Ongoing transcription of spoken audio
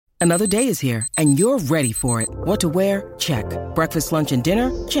Another day is here, and you're ready for it. What to wear? Check. Breakfast, lunch, and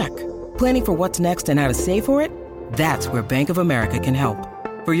dinner? Check. Planning for what's next and how to save for it? That's where Bank of America can help.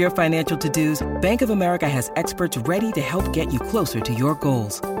 For your financial to-dos, Bank of America has experts ready to help get you closer to your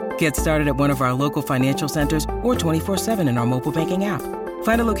goals. Get started at one of our local financial centers or 24/7 in our mobile banking app.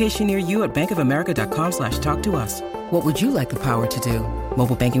 Find a location near you at bankofamerica.com/talktous. What would you like the power to do?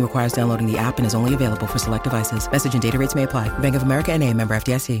 Mobile banking requires downloading the app and is only available for select devices. Message and data rates may apply. Bank of America N.A., member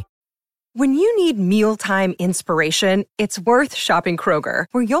FDIC. When you need mealtime inspiration, it's worth shopping Kroger,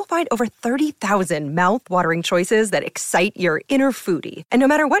 where you'll find over 30,000 mouth-watering choices that excite your inner foodie. And no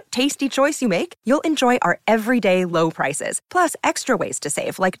matter what tasty choice you make, you'll enjoy our everyday low prices, plus extra ways to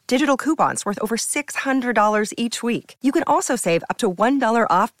save, like digital coupons worth over $600 each week. You can also save up to $1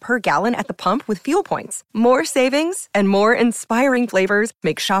 off per gallon at the pump with fuel points. More savings and more inspiring flavors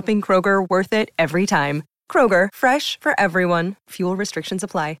make shopping Kroger worth it every time. Kroger, fresh for everyone. Fuel restrictions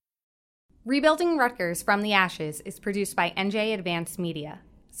apply. Rebuilding Rutgers from the Ashes is produced by NJ Advanced Media.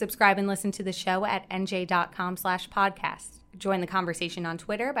 Subscribe and listen to the show at nj.com/podcast. Join the conversation on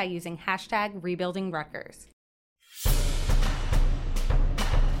Twitter by using hashtag #RebuildingRutgers.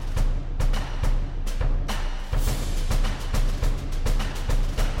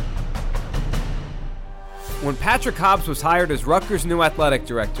 When Patrick Hobbs was hired as Rutgers' new athletic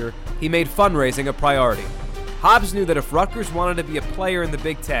director, he made fundraising a priority. Hobbs knew that if Rutgers wanted to be a player in the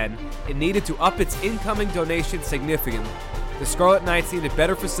Big Ten, it needed to up its incoming donations significantly. The Scarlet Knights needed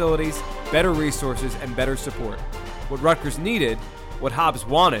better facilities, better resources, and better support. What Rutgers needed, what Hobbs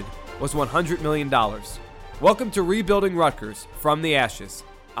wanted, was $100 million. Welcome to Rebuilding Rutgers from the Ashes.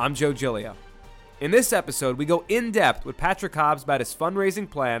 I'm Joe Giglio. In this episode, we go in-depth with Patrick Hobbs about his fundraising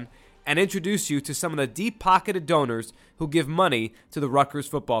plan and introduce you to some of the deep-pocketed donors who give money to the Rutgers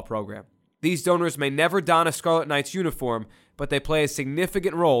football program. These donors may never don a Scarlet Knights uniform, but they play a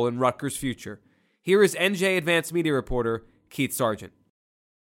significant role in Rutgers' future. Here is NJ Advanced Media reporter Keith Sargent.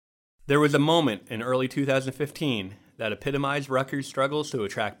 There was a moment in early 2015 that epitomized Rutgers' struggles to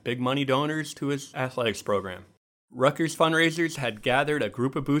attract big money donors to its athletics program. Rutgers fundraisers had gathered a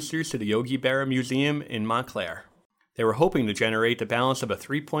group of boosters to the Yogi Berra Museum in Montclair. They were hoping to generate the balance of a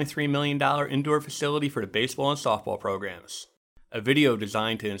 $3.3 million indoor facility for the baseball and softball programs. A video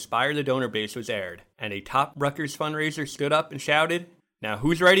designed to inspire the donor base was aired, and a top Rutgers fundraiser stood up and shouted, "Now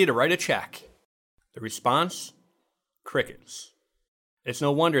who's ready to write a check?" The response? Crickets. It's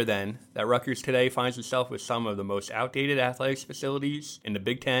no wonder, then, that Rutgers today finds itself with some of the most outdated athletics facilities in the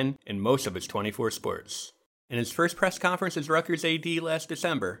Big Ten in most of its 24 sports. In his first press conference as Rutgers AD last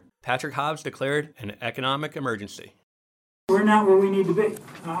December, Patrick Hobbs declared an economic emergency. We're not where we need to be.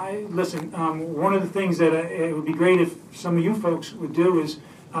 One of the things that it would be great if some of you folks would do is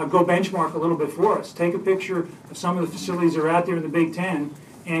go benchmark a little bit for us. Take a picture of some of the facilities that are out there in the Big Ten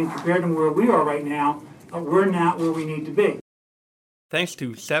and compare them where we are right now. We're not where we need to be. Thanks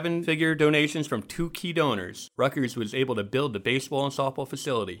to seven-figure donations from two key donors, Rutgers was able to build the baseball and softball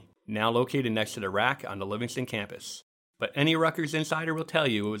facility, now located next to the RAC on the Livingston campus. But any Rutgers insider will tell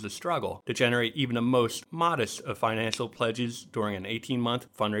you it was a struggle to generate even the most modest of financial pledges during an 18-month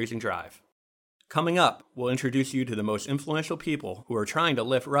fundraising drive. Coming up, we'll introduce you to the most influential people who are trying to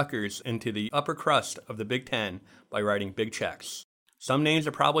lift Rutgers into the upper crust of the Big Ten by writing big checks. Some names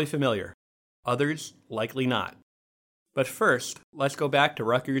are probably familiar, others likely not. But first, let's go back to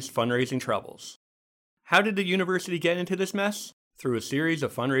Rutgers' fundraising troubles. How did the university get into this mess? Through a series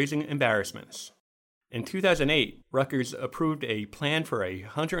of fundraising embarrassments. In 2008, Rutgers approved a plan for a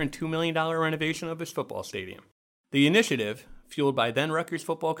 $102 million renovation of its football stadium. The initiative, fueled by then Rutgers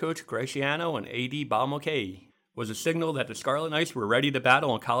football coach Greg Schiano and AD Bob Mulcahy, was a signal that the Scarlet Knights were ready to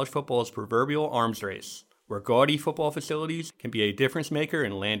battle in college football's proverbial arms race, where gaudy football facilities can be a difference maker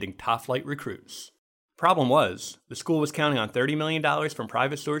in landing top-flight recruits. Problem was, the school was counting on $30 million from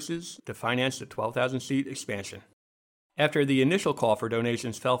private sources to finance the 12,000-seat expansion. After the initial call for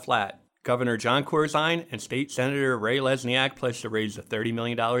donations fell flat, Governor John Corzine and State Senator Ray Lesniak pledged to raise the $30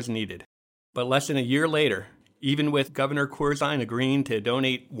 million needed. But less than a year later, even with Governor Corzine agreeing to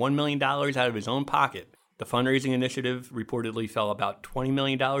donate $1 million out of his own pocket, the fundraising initiative reportedly fell about $20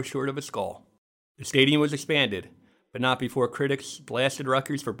 million short of its goal. The stadium was expanded, but not before critics blasted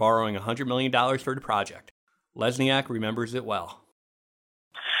Rutgers for borrowing $100 million for the project. Lesniak remembers it well.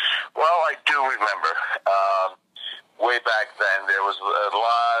 Well, I do remember. Way back then, there was a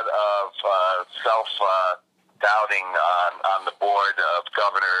lot of self-doubting on the board of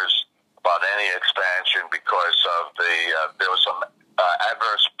governors about any expansion because of there was some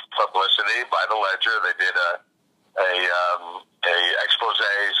adverse publicity by the Ledger. They did a expose,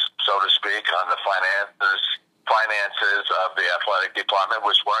 so to speak, on the finances of the athletic department,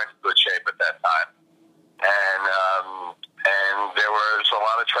 which weren't weren't in good shape at that time. And there was a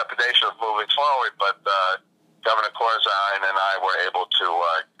lot of trepidation of moving forward, but Governor Corzine and I were able to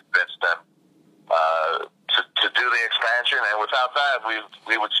convince them to do the expansion, and without that,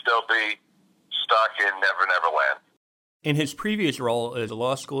 we would still be stuck in Never Never Land. In his previous role as a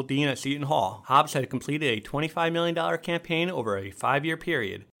law school dean at Seton Hall, Hobbs had completed a $25 million campaign over a 5-year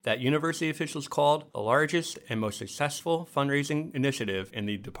period that university officials called the largest and most successful fundraising initiative in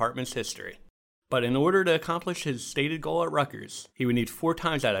the department's history. But in order to accomplish his stated goal at Rutgers, he would need 4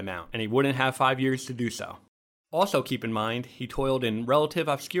 times that amount, and he wouldn't have 5 years to do so. Also keep in mind, he toiled in relative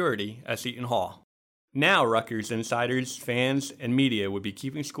obscurity at Seton Hall. Now Rutgers insiders, fans, and media would be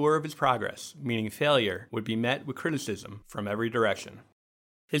keeping score of his progress, meaning failure would be met with criticism from every direction.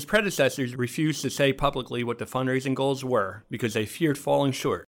 His predecessors refused to say publicly what the fundraising goals were because they feared falling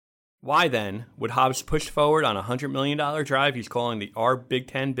short. Why then would Hobbs push forward on a $100 million drive he's calling the Our Big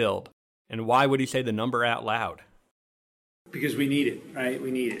Ten Build? And why would he say the number out loud? Because we need it, right?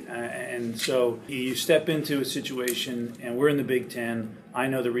 We need it. And so you step into a situation, and we're in the Big Ten. I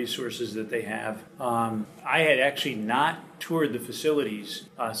know the resources that they have. I had actually not toured the facilities,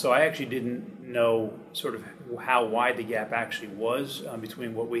 so I actually didn't know sort of how wide the gap actually was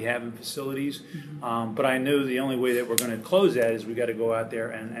between what we have in facilities. But I knew the only way that we're going to close that is we got to go out there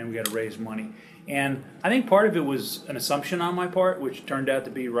and we got to raise money. And I think part of it was an assumption on my part, which turned out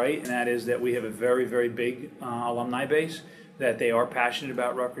to be right, and that is that we have a very, very big alumni base, that they are passionate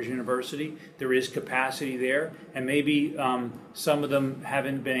about Rutgers University. There is capacity there, and maybe some of them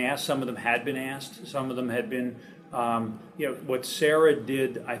haven't been asked, some of them had been asked, some of them had been, what Sarah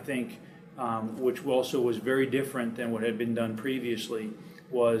did, I think, which also was very different than what had been done previously,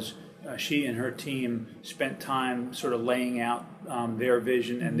 was she and her team spent time sort of laying out their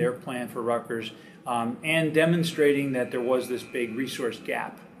vision and their plan for Rutgers, and demonstrating that there was this big resource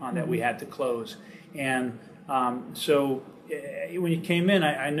gap that we had to close. And so when you came in,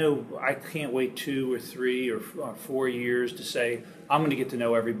 I know I can't wait 2 or 3 or 4 years to say, I'm going to get to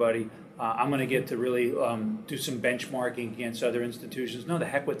know everybody. I'm going to get to really do some benchmarking against other institutions. No, the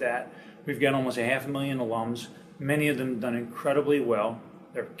heck with that. We've got almost 500,000 alums. Many of them done incredibly well.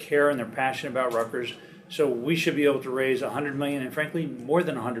 They care and they're passionate about Rutgers. So we should be able to raise $100 million, and frankly, more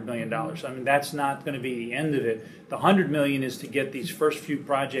than $100 million. I mean, that's not going to be the end of it. The $100 million is to get these first few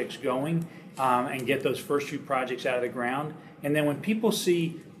projects going and get those first few projects out of the ground. And then when people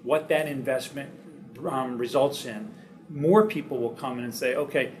see what that investment results in, more people will come in and say,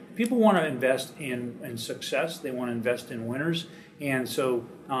 okay, people want to invest in success. They want to invest in winners. And so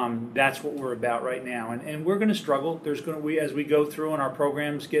that's what we're about right now. And we're going to struggle. As we go through and our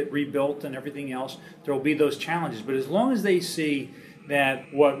programs get rebuilt and everything else, there will be those challenges. But as long as they see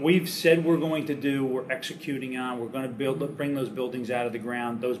that what we've said we're going to do, we're executing on, we're going to bring those buildings out of the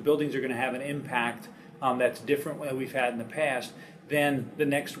ground, those buildings are going to have an impact that's different than we've had in the past, then the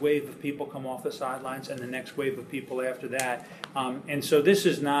next wave of people come off the sidelines and the next wave of people after that. And so this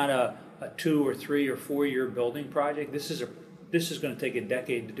is not a 2 or 3 or 4 year building project. This is going to take a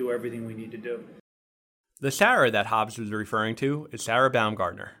decade to do everything we need to do. The Sarah that Hobbs was referring to is Sarah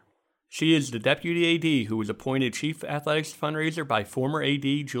Baumgartner. She is the deputy AD who was appointed chief athletics fundraiser by former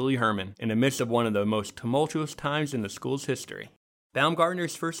AD Julie Herman in the midst of one of the most tumultuous times in the school's history.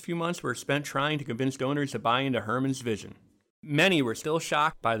 Baumgartner's first few months were spent trying to convince donors to buy into Herman's vision. Many were still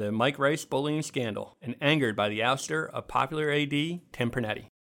shocked by the Mike Rice bullying scandal and angered by the ouster of popular AD Tim Pernetti.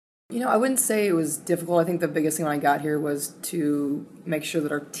 I wouldn't say it was difficult. I think the biggest thing when I got here was to make sure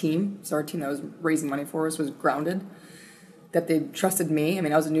that our team that was raising money for us, was grounded, that they trusted me. I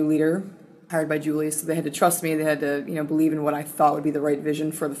mean, I was a new leader hired by Julie, so they had to trust me. They had to, believe in what I thought would be the right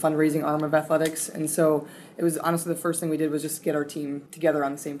vision for the fundraising arm of athletics. And so it was honestly the first thing we did was just get our team together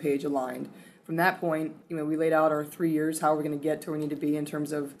on the same page, aligned. From that point, we laid out our 3 years, how we're going to get to where we need to be in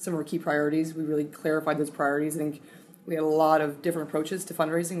terms of some of our key priorities. We really clarified those priorities. I think we had a lot of different approaches to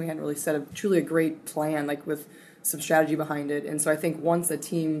fundraising. We hadn't really set truly a great plan, with some strategy behind it. And so I think once the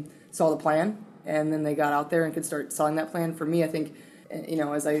team saw the plan and then they got out there and could start selling that plan, for me, I think,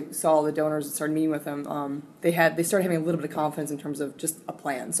 as I saw the donors and started meeting with them, they started having a little bit of confidence in terms of just a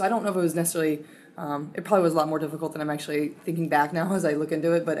plan. So I don't know if it was necessarily, it probably was a lot more difficult than I'm actually thinking back now as I look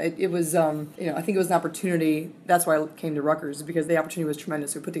into it, but it was, I think it was an opportunity. That's why I came to Rutgers, because the opportunity was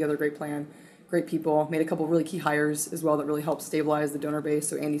tremendous. We put together a great plan. Great people, made a couple really key hires as well that really helped stabilize the donor base.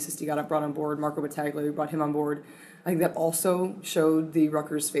 So Andy Sisti got brought on board, Marco Battaglia, we brought him on board. I think that also showed the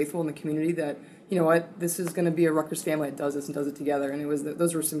Rutgers faithful in the community that, this is going to be a Rutgers family that does this and does it together. And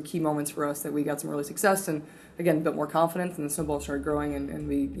those were some key moments for us that we got some early success and, again, built more confidence, and the snowball started growing, and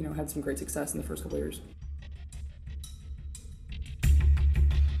we, had some great success in the first couple of years.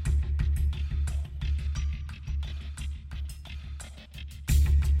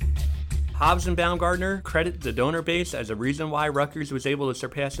 Hobbs and Baumgartner credit the donor base as a reason why Rutgers was able to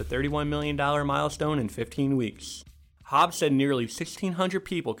surpass the $31 million milestone in 15 weeks. Hobbs said nearly 1,600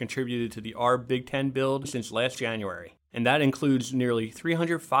 people contributed to the ARB Big Ten build since last January, and that includes nearly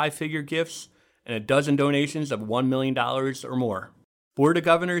 300 five-figure gifts and a dozen donations of $1 million or more. Board of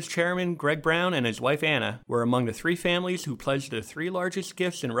Governors Chairman Greg Brown and his wife Anna were among the 3 families who pledged the 3 largest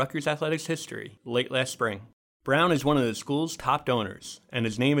gifts in Rutgers athletics history late last spring. Brown is one of the school's top donors, and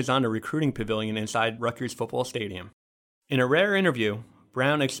his name is on the recruiting pavilion inside Rutgers football stadium. In a rare interview,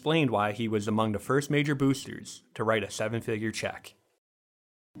 Brown explained why he was among the first major boosters to write a 7-figure check.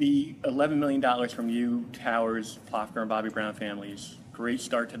 The $11 million from you, Towers, Plofker, and Bobby Brown families, great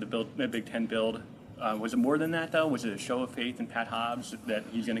start to the Big Ten build. Was it more than that, though? Was it a show of faith in Pat Hobbs that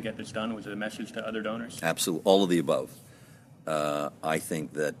he's going to get this done? Was it a message to other donors? Absolutely. All of the above. I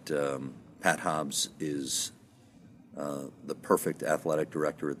think that Pat Hobbs is the perfect athletic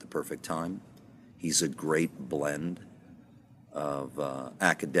director at the perfect time. He's a great blend of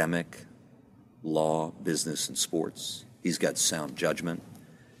academic, law, business, and sports. He's got sound judgment.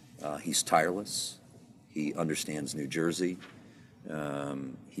 He's tireless. He understands New Jersey.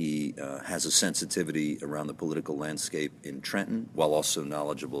 He has a sensitivity around the political landscape in Trenton, while also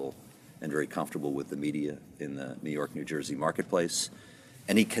knowledgeable and very comfortable with the media in the New York, New Jersey marketplace.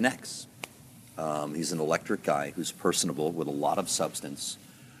 And he connects. He's an electric guy who's personable with a lot of substance,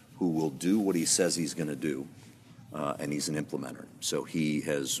 who will do what he says he's going to do, and he's an implementer. So he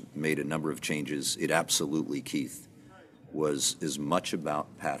has made a number of changes. It absolutely, Keith, was as much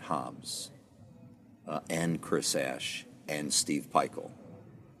about Pat Hobbs and Chris Ash and Steve Peichel.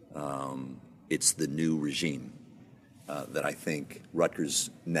 It's the new regime that I think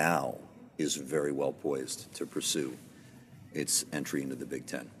Rutgers now is very well poised to pursue its entry into the Big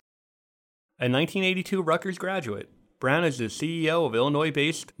Ten. A 1982 Rutgers graduate, Brown is the CEO of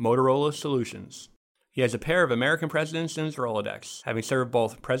Illinois-based Motorola Solutions. He has a pair of American presidents in his Rolodex, having served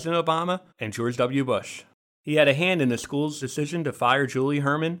both President Obama and George W. Bush. He had a hand in the school's decision to fire Julie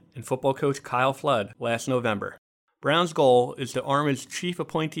Herman and football coach Kyle Flood last November. Brown's goal is to arm his chief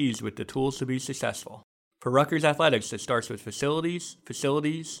appointees with the tools to be successful. For Rutgers athletics, it starts with facilities,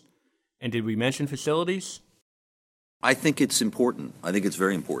 and did we mention facilities? I think it's important. I think it's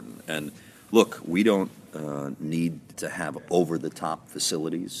very important. And look, we don't need to have over-the-top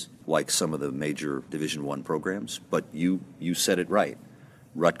facilities like some of the major Division I programs, but you said it right.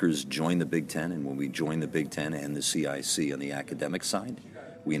 Rutgers joined the Big Ten, and when we joined the Big Ten and the CIC on the academic side,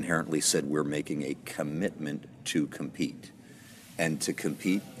 we inherently said we're making a commitment to compete. And to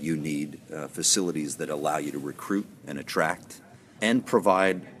compete, you need facilities that allow you to recruit and attract and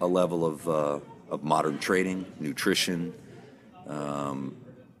provide a level of modern training, nutrition,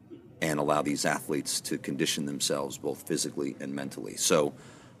 and allow these athletes to condition themselves both physically and mentally. So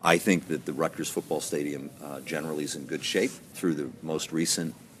I think that the Rutgers football stadium generally is in good shape through the most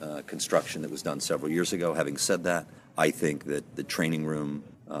recent construction that was done several years ago. Having said that, I think that the training room,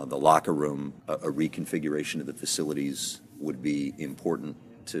 the locker room, a reconfiguration of the facilities would be important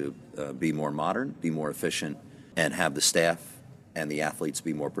to be more modern, be more efficient, and have the staff and the athletes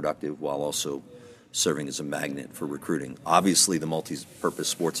be more productive while also serving as a magnet for recruiting. Obviously, the multi-purpose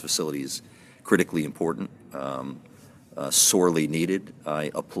sports facility is critically important, sorely needed. I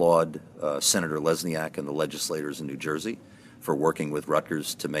applaud Senator Lesniak and the legislators in New Jersey for working with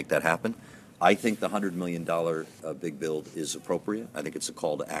Rutgers to make that happen. I think the $100 million big build is appropriate. I think it's a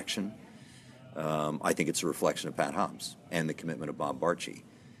call to action. I think it's a reflection of Pat Hobbs and the commitment of Bob Barchi.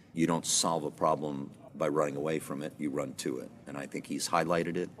 You don't solve a problem by running away from it, you run to it. And I think he's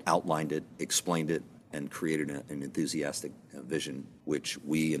highlighted it, outlined it, explained it, and created an enthusiastic vision which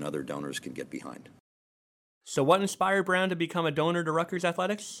we and other donors can get behind. So what inspired Brown to become a donor to Rutgers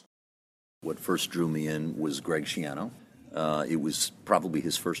athletics? What first drew me in was Greg Schiano. It was probably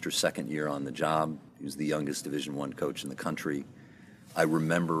his first or second year on the job. He was the youngest Division I coach in the country. I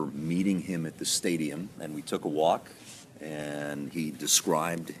remember meeting him at the stadium, and we took a walk, and he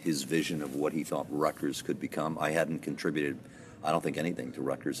described his vision of what he thought Rutgers could become. I hadn't contributed, I don't think, anything to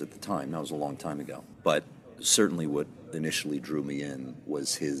Rutgers at the time. That was a long time ago. But certainly what initially drew me in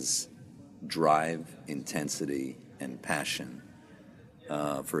was his drive, intensity, and passion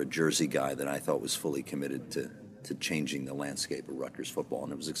for a Jersey guy that I thought was fully committed to changing the landscape of Rutgers football,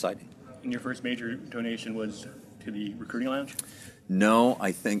 and it was exciting. And your first major donation was to the recruiting lounge? No,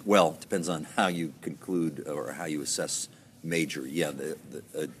 I think, well, it depends on how you conclude or how you assess major. Yeah,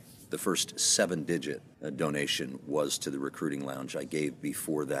 the first 7-digit donation was to the recruiting lounge. I gave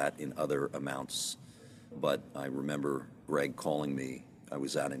before that in other amounts, but I remember Greg calling me. I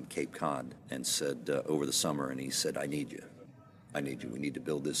was out in Cape Cod and said over the summer, and he said, I need you. We need to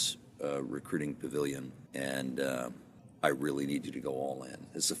build this recruiting pavilion, and I really need you to go all in.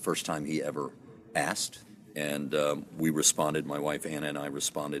 This is the first time he ever asked, and we responded, my wife Anna and I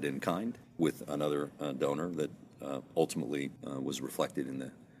responded in kind with another donor that ultimately was reflected in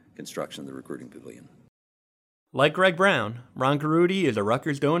the construction of the recruiting pavilion. Like Greg Brown, Ron Garuti is a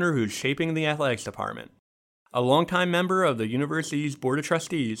Rutgers donor who's shaping the athletics department. A longtime member of the university's Board of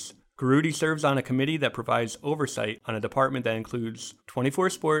Trustees, Garuti serves on a committee that provides oversight on a department that includes 24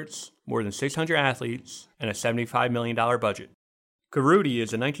 sports, more than 600 athletes, and a $75 million budget. Garuti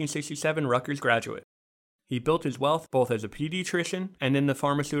is a 1967 Rutgers graduate. He built his wealth both as a pediatrician and in the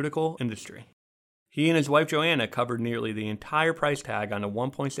pharmaceutical industry. He and his wife Joanna covered nearly the entire price tag on a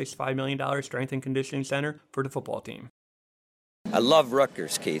 $1.65 million strength and conditioning center for the football team. I love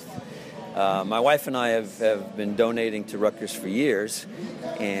Rutgers, Keith. My wife and I have been donating to Rutgers for years,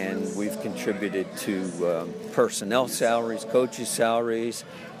 and we've contributed to personnel salaries, coaches' salaries,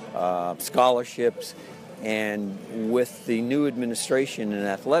 scholarships, and with the new administration in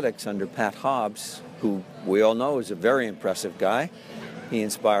athletics under Pat Hobbs, who we all know is a very impressive guy. He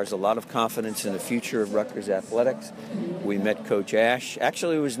inspires a lot of confidence in the future of Rutgers athletics. We met Coach Ash.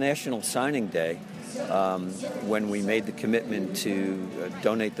 Actually, it was National Signing Day when we made the commitment to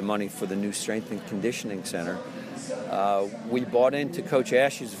donate the money for the new Strength and Conditioning Center. We bought into Coach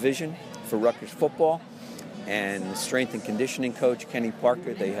Ash's vision for Rutgers football, and the strength and conditioning coach, Kenny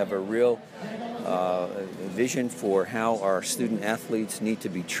Parker, they have a real vision for how our student athletes need to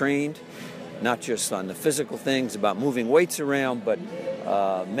be trained, not just on the physical things about moving weights around, but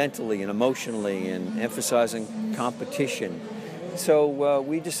mentally and emotionally, and emphasizing competition. So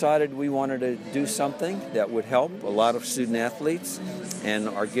we decided we wanted to do something that would help a lot of student athletes, and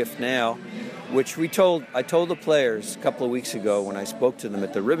our gift now, which I told the players a couple of weeks ago when I spoke to them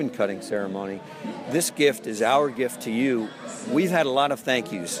at the ribbon cutting ceremony, this gift is our gift to you. We've had a lot of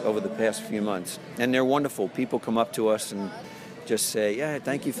thank yous over the past few months, and they're wonderful. People come up to us and just say, yeah,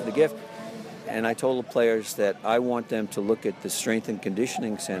 thank you for the gift. And I told the players that I want them to look at the Strength and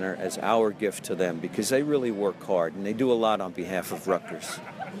Conditioning Center as our gift to them, because they really work hard and they do a lot on behalf of Rutgers.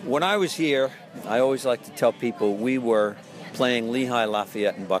 When I was here, I always like to tell people we were playing Lehigh,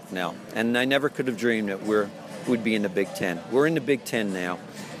 Lafayette, and Bucknell, and I never could have dreamed that we'd be in the Big Ten. We're in the Big Ten now.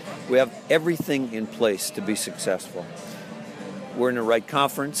 We have everything in place to be successful. We're in the right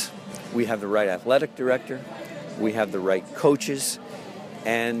conference. We have the right athletic director. We have the right coaches.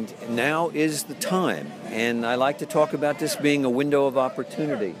 And now is the time. And I like to talk about this being a window of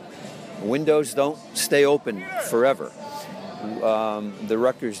opportunity. Windows don't stay open forever. The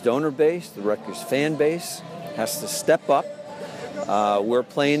Rutgers donor base, the Rutgers fan base has to step up. We're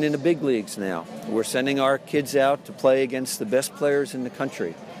playing in the big leagues now. We're sending our kids out to play against the best players in the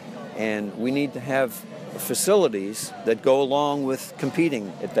country. And we need to have facilities that go along with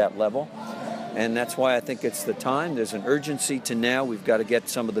competing at that level. And that's why I think it's the time. There's an urgency to now. We've got to get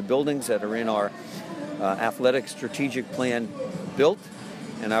some of the buildings that are in our athletic strategic plan built.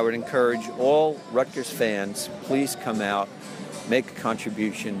 And I would encourage all Rutgers fans, please come out, make a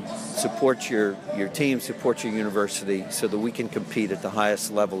contribution, support your team, support your university, so that we can compete at the highest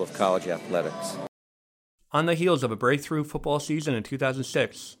level of college athletics. On the heels of a breakthrough football season in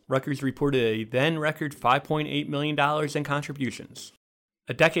 2006, Rutgers reported a then-record $5.8 million in contributions.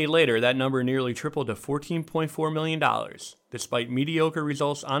 A decade later, that number nearly tripled to $14.4 million, despite mediocre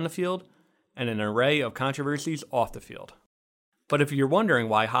results on the field and an array of controversies off the field. But if you're wondering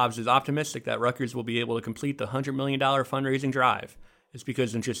why Hobbs is optimistic that Rutgers will be able to complete the $100 million fundraising drive, it's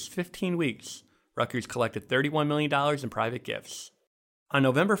because in just 15 weeks, Rutgers collected $31 million in private gifts. On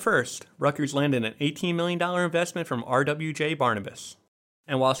November 1st, Rutgers landed an $18 million investment from RWJ Barnabas.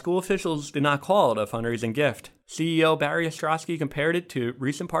 And while school officials did not call it a fundraising gift, CEO Barry Ostrowski compared it to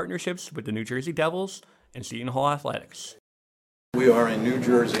recent partnerships with the New Jersey Devils and Seton Hall Athletics. We are a New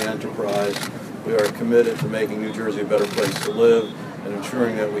Jersey enterprise. We are committed to making New Jersey a better place to live and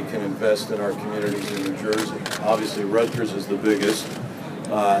ensuring that we can invest in our communities in New Jersey. Obviously, Rutgers is the biggest,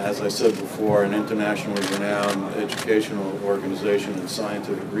 as I said before, an internationally renowned educational organization and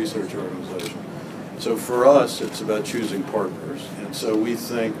scientific research organization. So for us, it's about choosing partners. And so we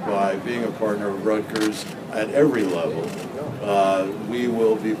think by being a partner of Rutgers at every level, we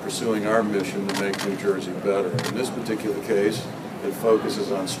will be pursuing our mission to make New Jersey better. In this particular case, it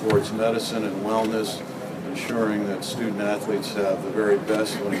focuses on sports medicine and wellness, ensuring that student athletes have the very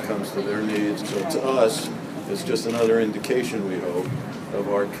best when it comes to their needs. So to us, it's just another indication, we hope, of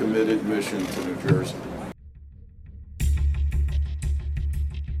our committed mission to New Jersey.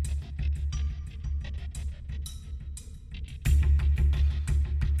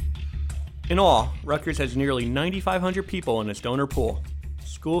 In all, Rutgers has nearly 9,500 people in its donor pool,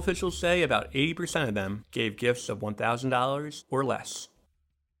 School officials say about 80% of them gave gifts of $1,000 or less.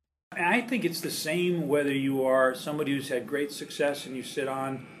 I think it's the same whether you are somebody who's had great success and you sit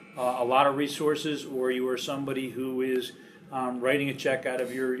on a lot of resources, or you are somebody who is writing a check out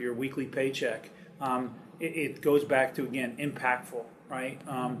of your weekly paycheck. It goes back to, again, impactful, right?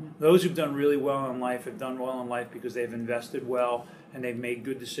 Those who've done really well in life have done well in life because they've invested well and they've made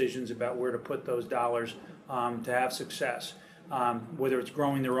good decisions about where to put those dollars to have success. Whether it's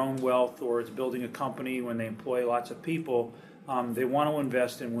growing their own wealth or it's building a company when they employ lots of people, they want to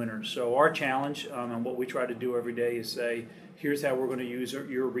invest in winners. So our challenge and what we try to do every day is say, here's how we're going to use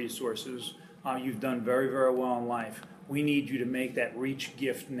your resources. You've done very, very well in life. We need you to make that reach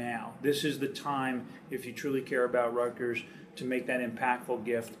gift now. This is the time, if you truly care about Rutgers, to make that impactful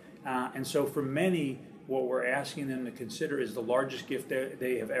gift. And so for many, what we're asking them to consider is the largest gift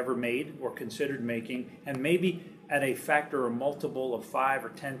they have ever made or considered making, and maybe at a factor or multiple of 5 or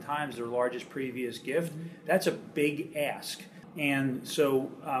 10 times their largest previous gift. That's a big ask. And so,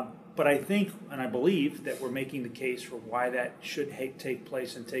 but I think and I believe that we're making the case for why that should take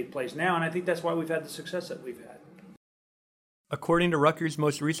place now. And I think that's why we've had the success that we've had. According to Rutgers'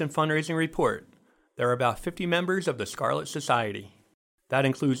 most recent fundraising report, there are about 50 members of the Scarlet Society. That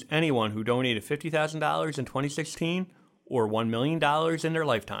includes anyone who donated $50,000 in 2016 or $1 million in their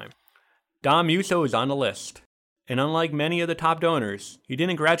lifetime. Dom Musso is on the list. And unlike many of the top donors, he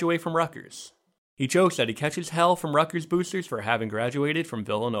didn't graduate from Rutgers. He jokes that he catches hell from Rutgers boosters for having graduated from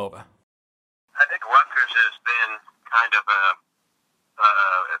Villanova. I think Rutgers has been kind of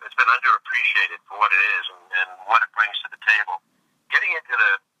it's been underappreciated for what it is and what it brings to the table. Getting into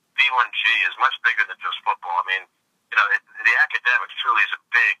the B1G is much bigger than just football. I mean, the academics truly is a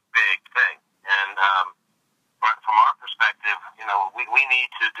big, big thing. And from our perspective, we need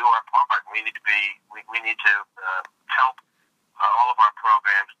to do our part. We need to help all of our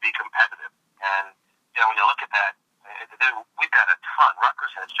programs be competitive. And when you look at that, we've got a ton.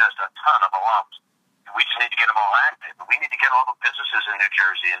 Rutgers has just a ton of alums. We just need to get them all active. We need to get all the businesses in New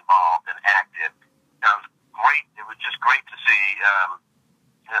Jersey involved and active. It was just great to see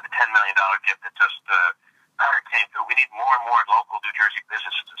the $10 million gift that just came through. We need more and more local New Jersey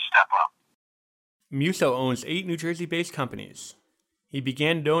businesses to step up. Musso owns 8 New Jersey-based companies. He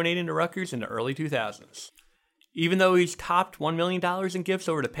began donating to Rutgers in the early 2000s. Even though he's topped $1 million in gifts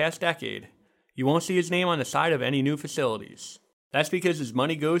over the past decade, you won't see his name on the side of any new facilities. That's because his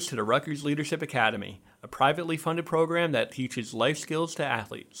money goes to the Rutgers Leadership Academy, a privately funded program that teaches life skills to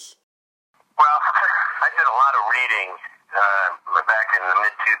athletes. Well, I did a lot of reading back in the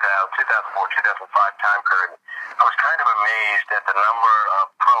mid-2004, 2005 time period. I was kind of amazed at the number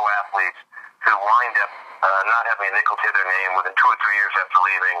of pro athletes who wind up not having a nickel to their name within 2 or 3 years after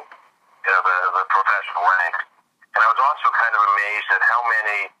leaving the professional ranks. And I was also kind of amazed at how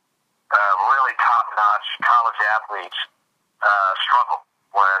many really top-notch college athletes struggle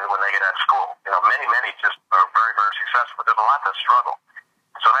when they get out of school. Many just are very, very successful, but there's a lot that struggle.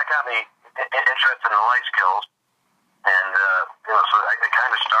 So that got me interested in the life skills, and so I kind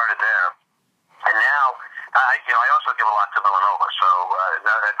of started there. And now, I also give a lot to Villanova. So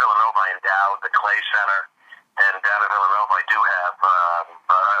now at Villanova, I endowed the Clay Center, and down at Villanova, I do have,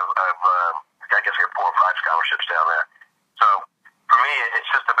 I guess we have 4 or 5 scholarships down there. So for me,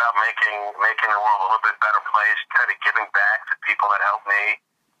 it's just about making the world a little bit better place, kind of giving back to people that helped me.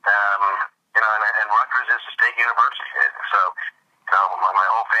 And Rutgers is a state university, so my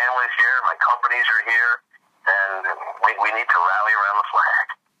whole family's here, my companies are here, and we need to rally around the flag.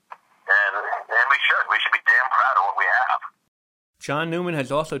 And we should be damn proud of what we have. John Newman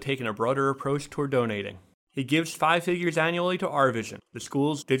has also taken a broader approach toward donating. He gives 5 figures annually to Our Vision, the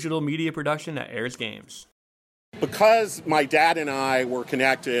school's digital media production that airs games. Because my dad and I were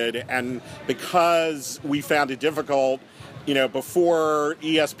connected, and because we found it difficult, before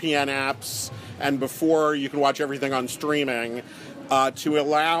ESPN apps and before you can watch everything on streaming, to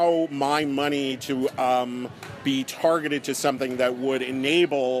allow my money to be targeted to something that would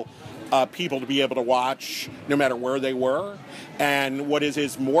enable people to be able to watch no matter where they were. And what is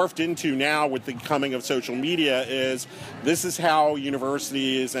morphed into now with the coming of social media is this is how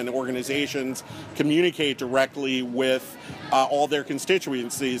universities and organizations communicate directly with all their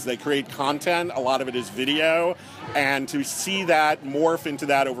constituencies. They create content, a lot of it is video, and to see that morph into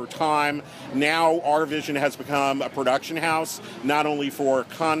that over time, now Our Vision has become a production house, not only for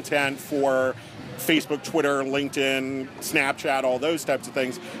content for Facebook, Twitter, LinkedIn, Snapchat, all those types of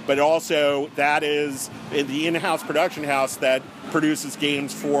things. But also that is the in-house production house that produces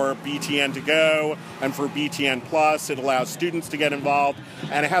games for BTN To Go and for BTN Plus. It allows students to get involved.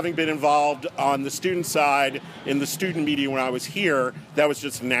 And having been involved on the student side in the student media when I was here, that was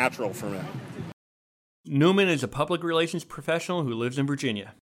just natural for me. Newman is a public relations professional who lives in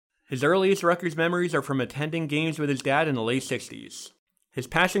Virginia. His earliest Rutgers memories are from attending games with his dad in the late 60s. His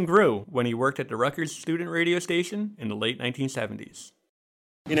passion grew when he worked at the Rutgers student radio station in the late 1970s.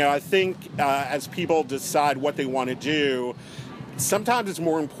 I think as people decide what they want to do, sometimes it's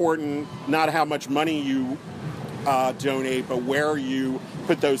more important not how much money you donate, but where you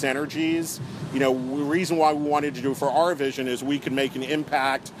put those energies. The reason why we wanted to do it for our vision is we could make an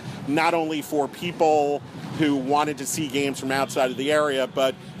impact not only for people who wanted to see games from outside of the area,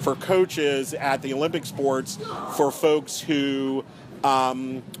 but for coaches at the Olympic sports, for folks who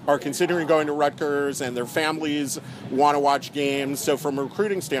are considering going to Rutgers and their families want to watch games. So from a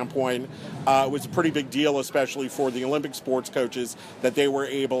recruiting standpoint, it was a pretty big deal, especially for the Olympic sports coaches, that they were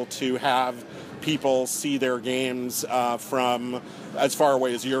able to have people see their games from as far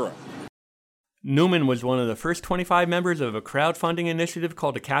away as Europe. Newman was one of the first 25 members of a crowdfunding initiative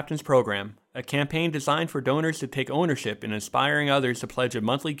called the Captain's Program, a campaign designed for donors to take ownership in inspiring others to pledge a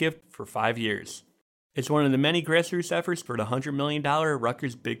monthly gift for 5 years. It's one of the many grassroots efforts for the $100 million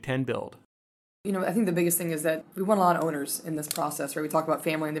Rutgers Big Ten build. I think the biggest thing is that we want a lot of owners in this process, right? We talked about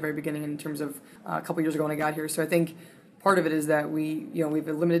family in the very beginning in terms of a couple years ago when I got here. So I think part of it is that we have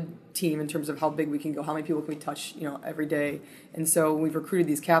a limited team in terms of how big we can go, how many people can we touch, every day. And so we've recruited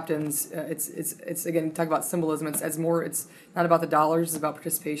these captains. It's again, talk about symbolism. It's not about the dollars, it's about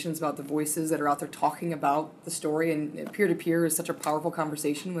participation. It's about the voices that are out there talking about the story. And peer-to-peer is such a powerful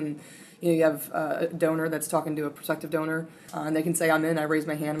conversation when you have a donor that's talking to a prospective donor, and they can say, I'm in, I raise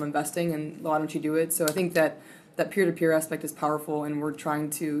my hand, I'm investing, and why don't you do it? So I think that peer-to-peer aspect is powerful, and we're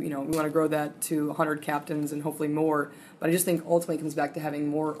trying to, we want to grow that to 100 captains and hopefully more. But I just think ultimately it comes back to having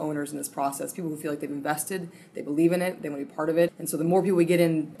more owners in this process, people who feel like they've invested, they believe in it, they want to be part of it. And so the more people we get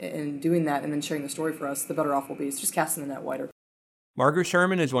in doing that and then sharing the story for us, the better off we'll be. It's just casting the net wider. Margaret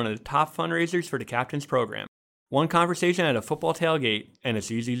Sherman is one of the top fundraisers for the Captain's Program. One conversation at a football tailgate, and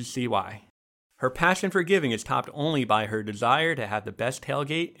it's easy to see why. Her passion for giving is topped only by her desire to have the best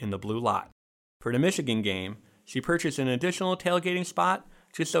tailgate in the blue lot. For the Michigan game, she purchased an additional tailgating spot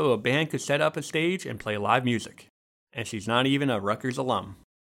just so a band could set up a stage and play live music. And she's not even a Rutgers alum.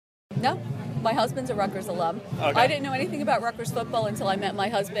 No, my husband's a Rutgers alum. Okay. I didn't know anything about Rutgers football until I met my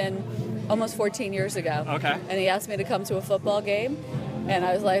husband almost 14 years ago. Okay. And he asked me to come to a football game. And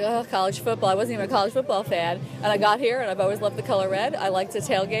I was like, oh, college football. I wasn't even a college football fan. And I got here, and I've always loved the color red. I like to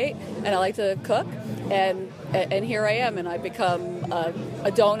tailgate, and I like to cook. And here I am, and I've become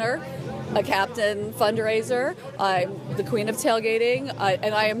a donor, a captain, fundraiser. I'm the queen of tailgating,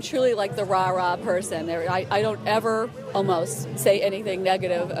 and I am truly like the rah-rah person. I don't ever almost say anything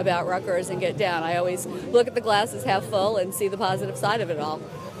negative about Rutgers and get down. I always look at the glass as half full and see the positive side of it all.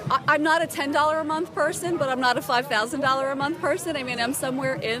 I'm not a $10 a month person, but I'm not a $5,000 a month person. I mean, I'm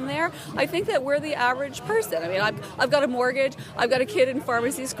somewhere in there. I think that we're the average person. I mean, I've got a mortgage. I've got a kid in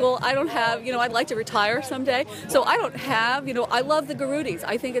pharmacy school. I don't have, I'd like to retire someday. So I don't have, I love the Garudis.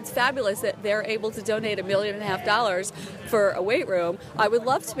 I think it's fabulous that they're able to donate $1.5 million for a weight room. I would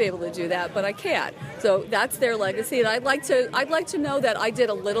love to be able to do that, but I can't. So that's their legacy, and I'd like to know that I did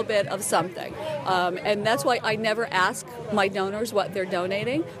a little bit of something. And that's why I never ask my donors what they're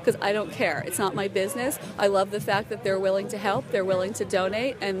donating, because I don't care. It's not my business. I love the fact that they're willing to help, they're willing to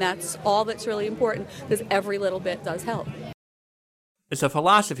donate, and that's all that's really important, because every little bit does help. It's a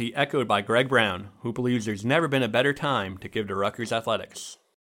philosophy echoed by Greg Brown, who believes there's never been a better time to give to Rutgers athletics.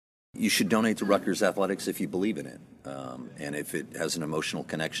 You should donate to Rutgers athletics if you believe in it, and if it has an emotional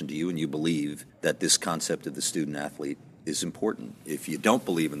connection to you and you believe that this concept of the student athlete is important. If you don't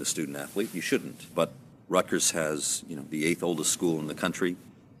believe in the student athlete, you shouldn't. But Rutgers has, the 8th oldest school in the country,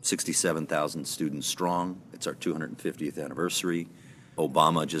 67,000 students strong. It's our 250th anniversary.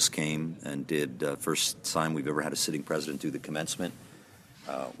 Obama just came and did first time we've ever had a sitting president do the commencement.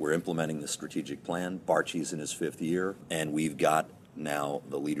 We're implementing the strategic plan. Barchi's in his 5th year, and we've got now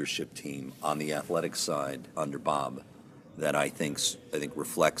the leadership team on the athletic side under Bob that I think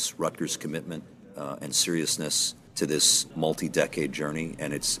reflects Rutgers' commitment and seriousness to this multi-decade journey,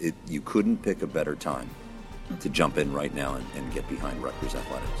 and you couldn't pick a better time to jump in right now and get behind Rutgers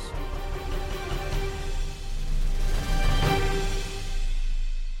athletics.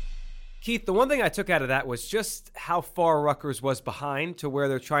 Keith, the one thing I took out of that was just how far Rutgers was behind to where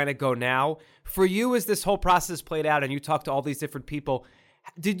they're trying to go now. For you, as this whole process played out and you talked to all these different people,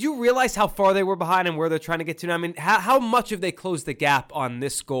 Did you realize how far they were behind and where they're trying to get to now? I mean, how much have they closed the gap on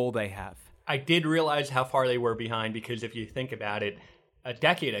this goal they have? I did realize how far they were behind because if you think about it, a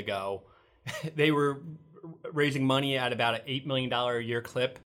decade ago, they were raising money at about an $8 million a year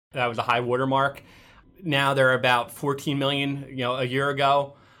clip. That was a high watermark. Now they're about $14 million, a year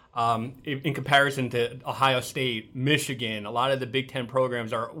ago. In comparison to Ohio State, Michigan, a lot of the Big Ten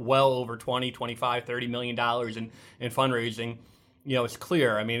programs are well over $20, $25, $30 million in fundraising. It's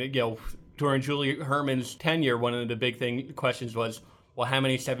clear. I mean, during Julie Herman's tenure, one of the big questions was, well, how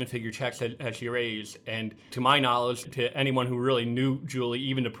many seven-figure checks has she raised? And to my knowledge, to anyone who really knew Julie,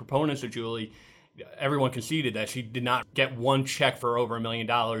 even the proponents of Julie, everyone conceded that she did not get one check for over $1 million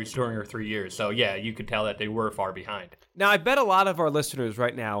during her 3 years. So, yeah, you could tell that they were far behind. Now, I bet a lot of our listeners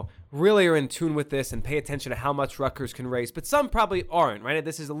right now really are in tune with this and pay attention to how much Rutgers can raise, but some probably aren't, right?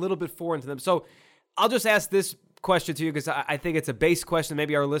 This is a little bit foreign to them. So I'll just ask this question to you because I think it's a base question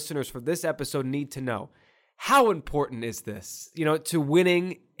maybe our listeners for this episode need to know. How important is this, to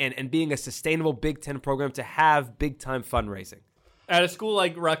winning and being a sustainable Big Ten program to have big-time fundraising? At a school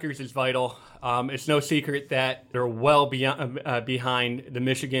like Rutgers, it's vital. It's no secret that they're well behind the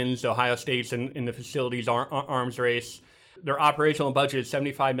Michigans, the Ohio States, and the facilities arms race. Their operational budget is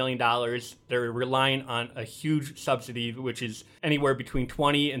 $75 million. They're relying on a huge subsidy, which is anywhere between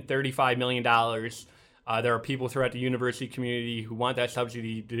 $20 and $35 million. There are people throughout the university community who want that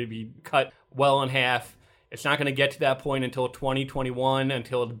subsidy to be cut well in half. It's not going to get to that point until 2021,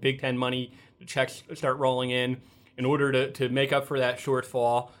 until the Big Ten money, the checks start rolling in order to make up for that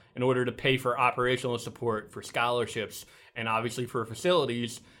shortfall, in order to pay for operational support, for scholarships, and obviously for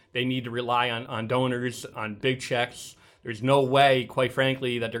facilities. They need to rely on donors, on big checks. There's no way, quite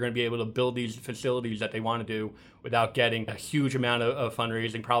frankly, that they're going to be able to build these facilities that they want to do without getting a huge amount of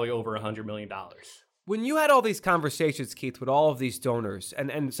fundraising, probably over $100 million. When you had all these conversations, Keith, with all of these donors,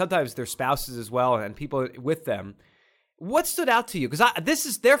 and sometimes their spouses as well, and people with them, what stood out to you?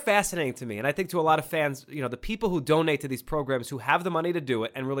 Because they're fascinating to me, and I think to a lot of fans, the people who donate to these programs, who have the money to do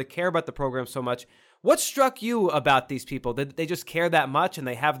it and really care about the program so much, what struck you about these people? Did they just care that much and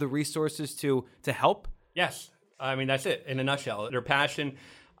they have the resources to help? Yes. I mean, that's it in a nutshell. Their passion,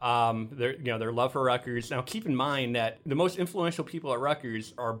 their love for Rutgers. Now, keep in mind that the most influential people at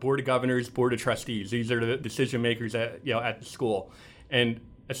Rutgers are board of governors, board of trustees. These are the decision makers at the school. And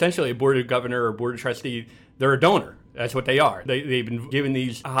essentially, a board of governor or board of trustee, they're a donor. That's what they are. They've been given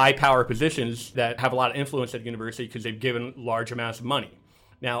these high power positions that have a lot of influence at the university because they've given large amounts of money.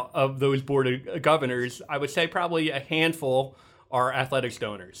 Now, of those board of governors, I would say probably a handful are athletics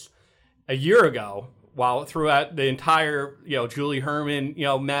donors. A year ago, while throughout the entire, Julie Herman,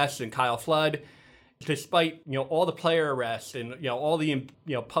 mess and Kyle Flood, despite, all the player arrests and, all the,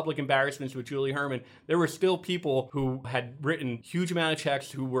 public embarrassments with Julie Herman, there were still people who had written huge amount of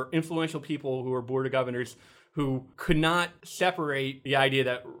checks, who were influential people, who were board of governors, who could not separate the idea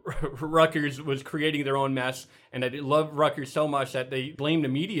that Rutgers was creating their own mess and that they loved Rutgers so much that they blamed the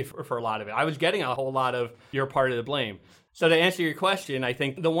media for a lot of it. I was getting a whole lot of your part of the blame. So to answer your question, I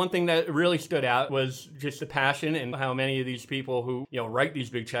think the one thing that really stood out was just the passion and how many of these people who, write these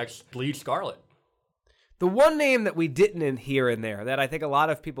big checks bleed scarlet. The one name that we didn't hear in there that I think a lot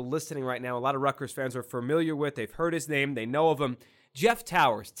of people listening right now, a lot of Rutgers fans are familiar with, they've heard his name, they know of him, Jeff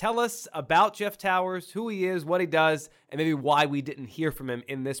Towers. Tell us about Jeff Towers, who he is, what he does, and maybe why we didn't hear from him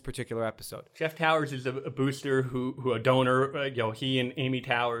in this particular episode. Jeff Towers is a booster who a donor, he and Amy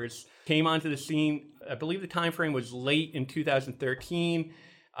Towers came onto the scene. I believe the time frame was late in 2013.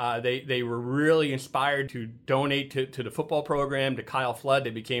 They were really inspired to donate to the football program, to Kyle Flood.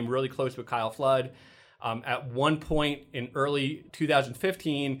 They became really close with Kyle Flood. At one point in early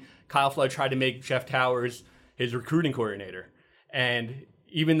 2015, Kyle Flood tried to make Jeff Towers his recruiting coordinator. And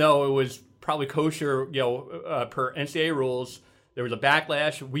even though it was probably kosher, per NCAA rules, there was a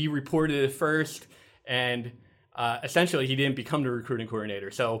backlash. We reported it first, and essentially he didn't become the recruiting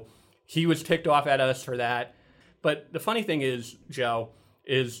coordinator. So he was ticked off at us for that. But the funny thing is, Joe,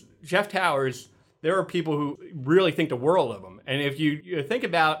 is Jeff Towers, there are people who really think the world of him. And if you think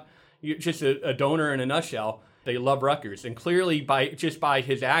about just a donor in a nutshell, they love Rutgers. And clearly by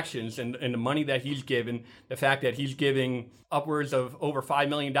his actions and the money that he's given, the fact that he's giving upwards of over $5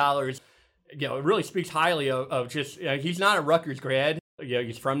 million, it really speaks highly of just, he's not a Rutgers grad.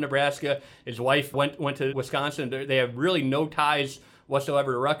 He's from Nebraska. His wife went to Wisconsin. They have really no ties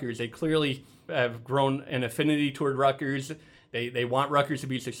whatsoever to Rutgers. They clearly have grown an affinity toward Rutgers. They want Rutgers to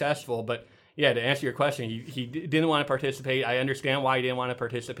be successful. But yeah, to answer your question, he didn't want to participate. I understand why he didn't want to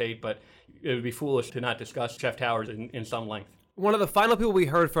participate, but it would be foolish to not discuss Jeff Towers in some length. One of the final people we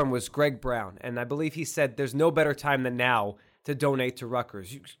heard from was Greg Brown, and I believe he said there's no better time than now to donate to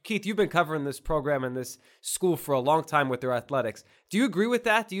Rutgers. Keith, you've been covering this program and this school for a long time with their athletics. Do you agree with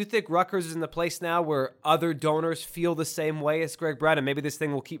that? Do you think Rutgers is in the place now where other donors feel the same way as Greg Brown, and maybe this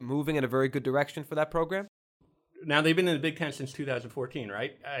thing will keep moving in a very good direction for that program? Now, they've been in the Big Ten since 2014,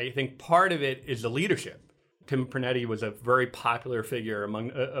 right? I think part of it is the leadership. Tim Pernetti was a very popular figure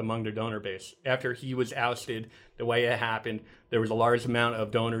among their donor base. After he was ousted, the way it happened, there was a large amount of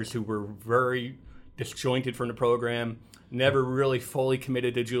donors who were very disjointed from the program, never really fully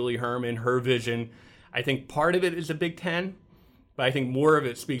committed to Julie Herman, her vision. I think part of it is the Big Ten, but I think more of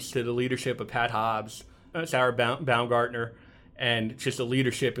it speaks to the leadership of Pat Hobbs, Sarah Baumgartner, and just the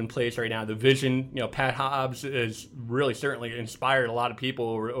leadership in place right now. The vision, Pat Hobbs has really certainly inspired a lot of people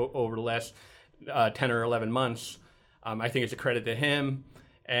over the last 10 or 11 months. I think it's a credit to him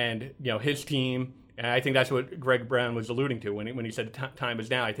and his team. And I think that's what Greg Brown was alluding to when he said time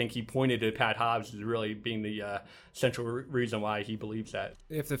is now. I think he pointed to Pat Hobbs as really being the central reason why he believes that.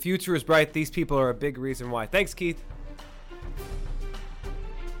 If the future is bright, these people are a big reason why. Thanks, Keith.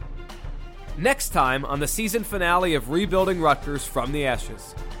 Next time on the season finale of Rebuilding Rutgers from the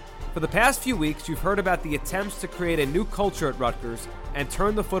Ashes. For the past few weeks, you've heard about the attempts to create a new culture at Rutgers and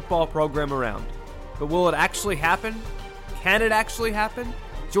turn the football program around. But will it actually happen? Can it actually happen?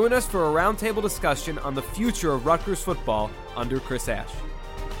 Join us for a roundtable discussion on the future of Rutgers football under Chris Ash.